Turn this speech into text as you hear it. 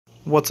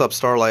What's up,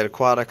 Starlite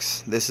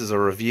Aquatics? This is a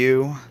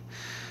review.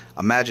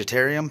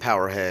 Imagitarium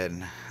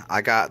Powerhead.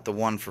 I got the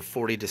one for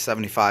 40 to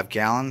 75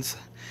 gallons.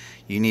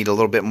 You need a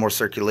little bit more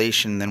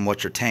circulation than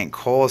what your tank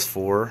calls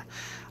for.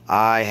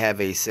 I have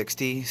a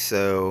 60,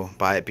 so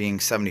by it being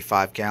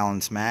 75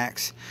 gallons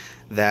max,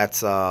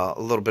 that's a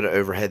little bit of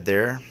overhead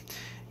there.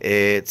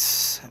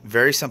 It's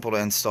very simple to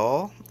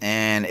install,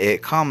 and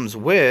it comes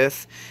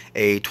with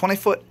a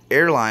 20-foot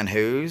airline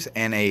hose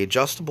and a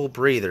adjustable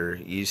breather.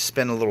 You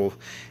spin a little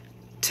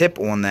tip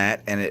on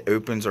that and it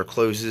opens or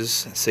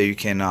closes so you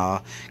can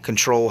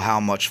control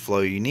how much flow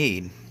you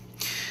need.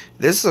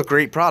 This is a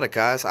great product,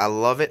 guys. I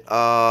love it.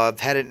 I've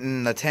had it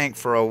in the tank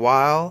for a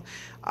while.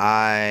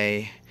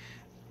 I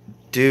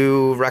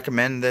do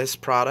recommend this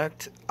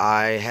product.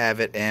 I have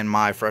it in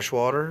my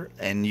freshwater,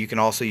 and you can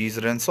also use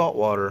it in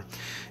saltwater.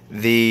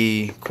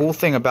 The cool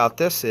thing about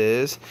this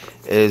is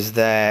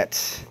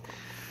that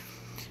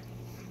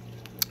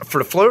for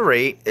the flow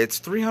rate, it's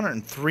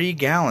 303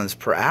 gallons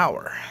per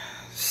hour.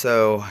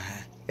 So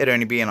it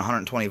only being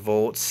 120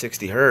 volts,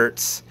 60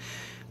 hertz,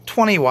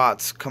 20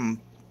 watts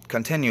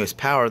continuous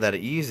power that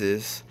it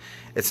uses.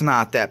 It's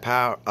not that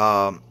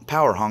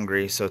power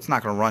hungry, so it's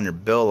not going to run your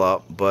bill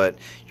up, but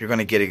you're going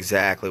to get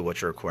exactly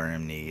what your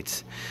aquarium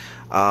needs.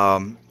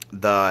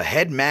 The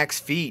head max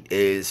feet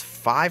is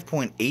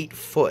 5.8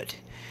 foot.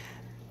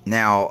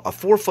 Now a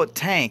 4-foot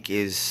tank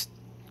is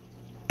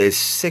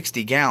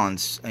 60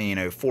 gallons,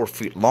 4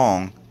 feet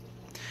long.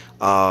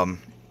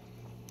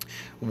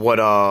 What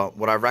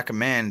I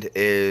recommend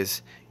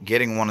is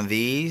getting one of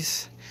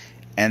these,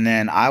 and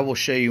then I will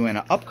show you in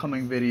an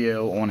upcoming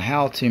video on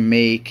how to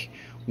make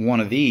one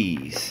of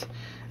these.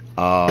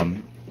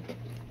 All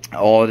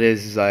it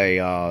is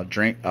a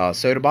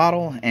soda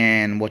bottle,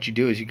 and what you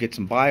do is you get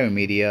some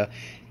biomedia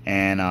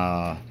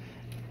and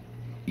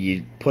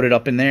you put it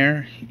up in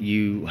there.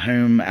 You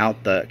home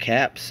out the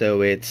cap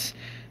so it's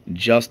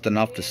just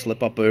enough to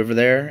slip up over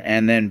there,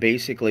 and then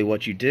basically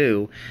what you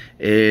do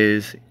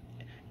is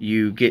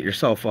you get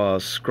yourself a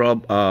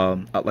scrub,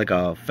 like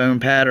a foam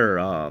pad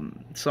or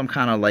some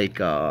kind of like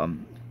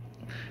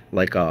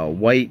a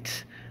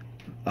white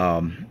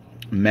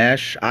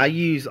mesh. I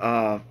use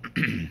I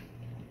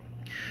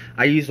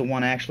use the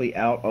one actually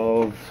out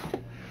of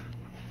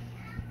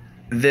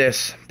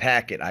this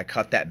packet. I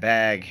cut that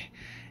bag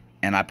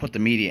and I put the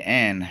media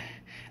in.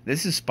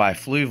 This is by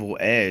Fluval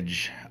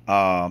Edge.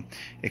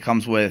 It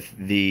comes with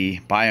the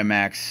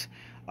Biomax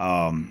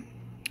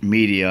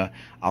media.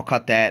 I'll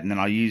cut that, and then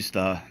I'll use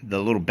the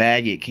little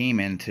baggie it came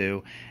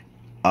into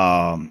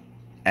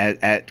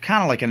at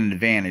kind of like an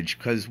advantage,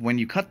 because when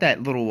you cut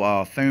that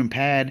little foam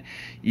pad,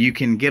 you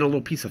can get a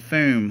little piece of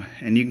foam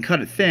and you can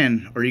cut it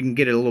thin, or you can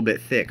get it a little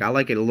bit thick. I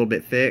like it a little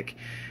bit thick,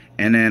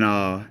 and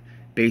then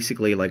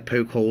basically like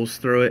poke holes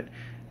through it,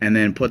 and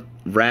then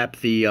wrap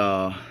the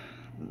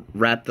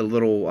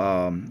little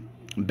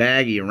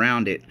baggie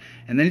around it,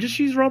 and then just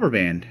use rubber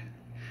band,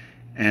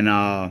 and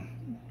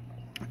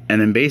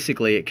then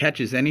basically it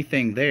catches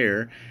anything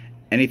there,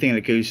 anything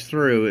that goes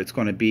through, it's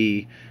going to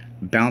be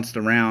bounced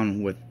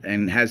around with,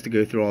 and has to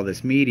go through all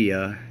this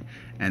media,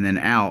 and then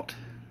out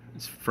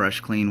it's fresh,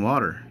 clean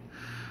water.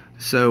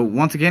 So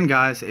once again,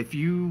 guys, if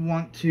you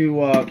want to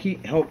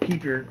help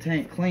keep your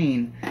tank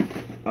clean,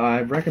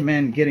 I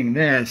recommend getting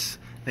this.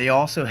 They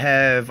also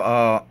have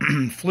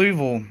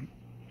Fluval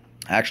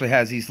actually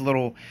has these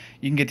little,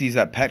 you can get these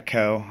at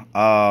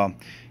Petco.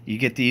 You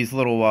get these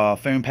little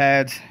foam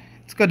pads.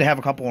 It's good to have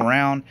a couple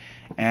around,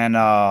 and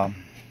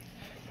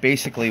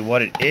basically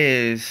what it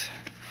is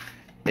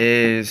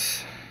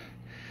here's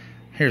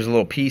a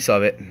little piece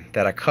of it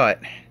that I cut,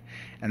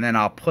 and then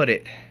I'll put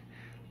it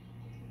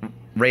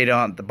right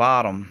on the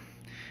bottom,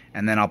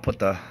 and then I'll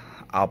put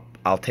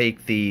I'll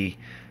take the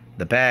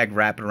bag,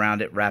 wrap it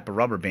around it, wrap a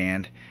rubber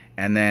band,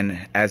 and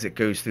then as it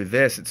goes through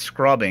this, it's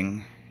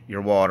scrubbing your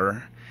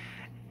water.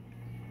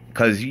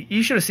 Because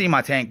you should have seen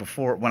my tank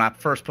before. When I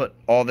first put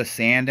all the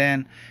sand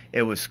in,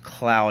 it was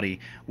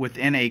cloudy.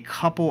 Within a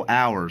couple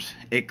hours,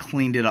 it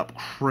cleaned it up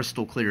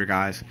crystal clear,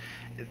 guys.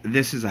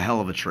 This is a hell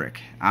of a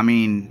trick. I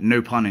mean,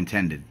 no pun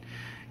intended.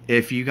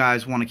 If you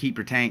guys want to keep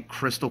your tank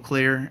crystal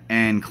clear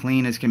and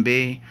clean as can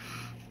be,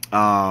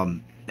 I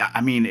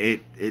mean,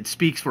 it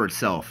speaks for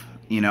itself.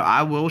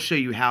 I will show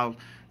you how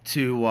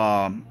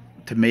to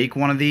make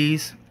one of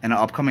these in an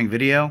upcoming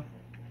video.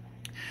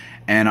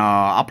 And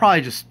I'll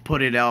probably just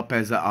put it up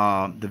as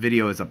the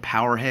video as a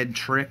Powerhead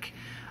trick,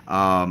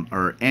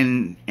 or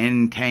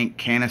in tank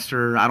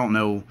canister. I don't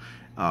know.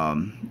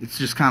 It's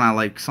just kind of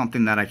like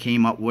something that I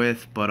came up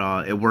with,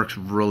 but it works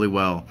really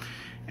well.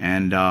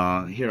 And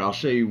here, I'll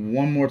show you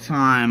one more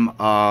time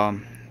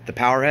the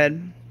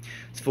Powerhead.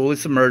 It's fully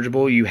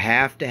submergible. You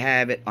have to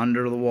have it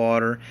under the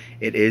water.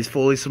 It is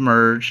fully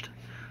submerged.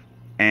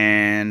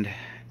 And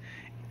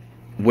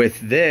with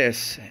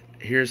this,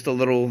 here's the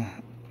little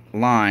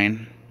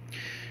line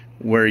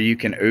where you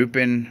can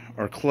open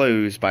or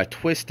close by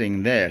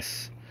twisting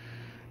this.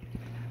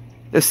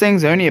 This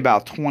thing's only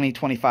about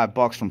 20-25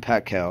 bucks from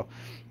Petco.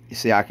 You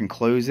see, I can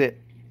close it.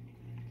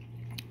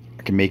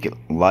 I can make it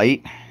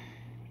light.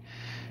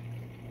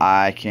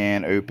 I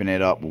can open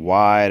it up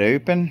wide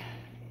open.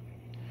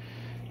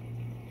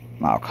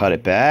 I'll cut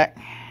it back.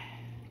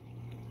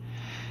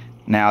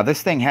 Now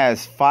this thing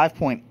has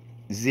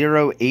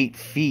 5.08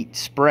 feet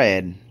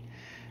spread.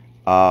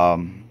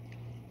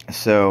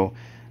 So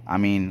I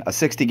mean, a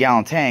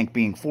 60-gallon tank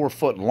being 4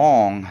 foot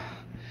long,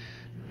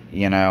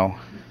 you know,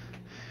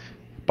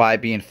 by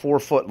being 4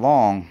 foot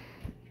long,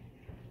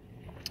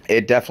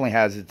 it definitely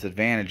has its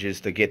advantages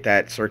to get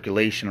that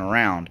circulation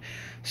around.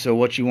 So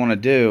what you want to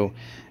do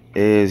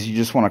is you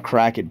just want to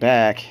crack it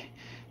back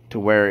to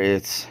where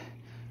it's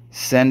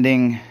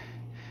sending,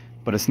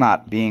 but it's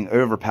not being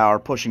overpowered,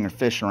 pushing your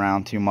fish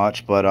around too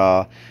much. But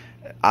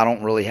I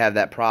don't really have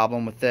that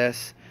problem with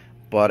this.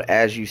 But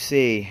as you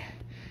see,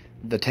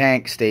 the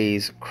tank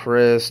stays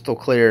crystal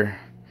clear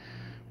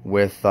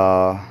with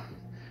a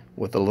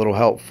little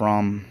help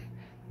from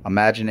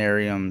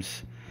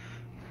Imagitarium's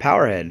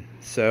Powerhead.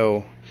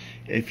 So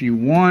if you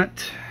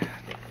want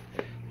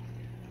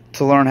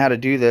to learn how to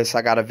do this,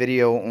 I got a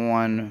video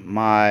on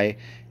my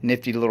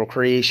nifty little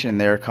creation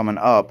there coming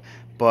up.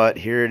 But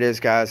here it is,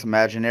 guys,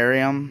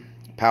 Imagitarium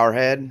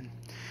Powerhead.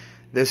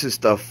 This is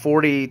the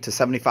 40 to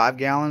 75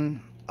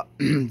 gallon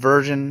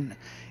version.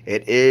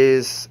 It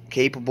is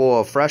capable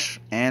of fresh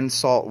and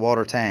salt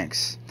water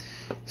tanks.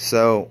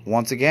 So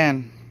once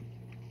again,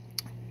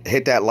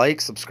 hit that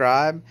like,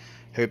 subscribe.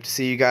 Hope to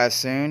see you guys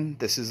soon.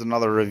 This is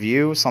another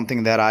review,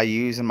 something that I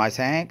use in my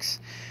tanks,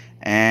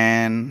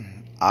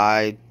 and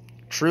I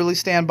truly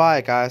stand by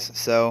it, guys.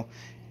 So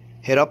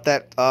hit up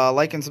that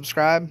like and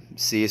subscribe.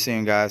 See you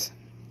soon, guys.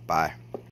 Bye.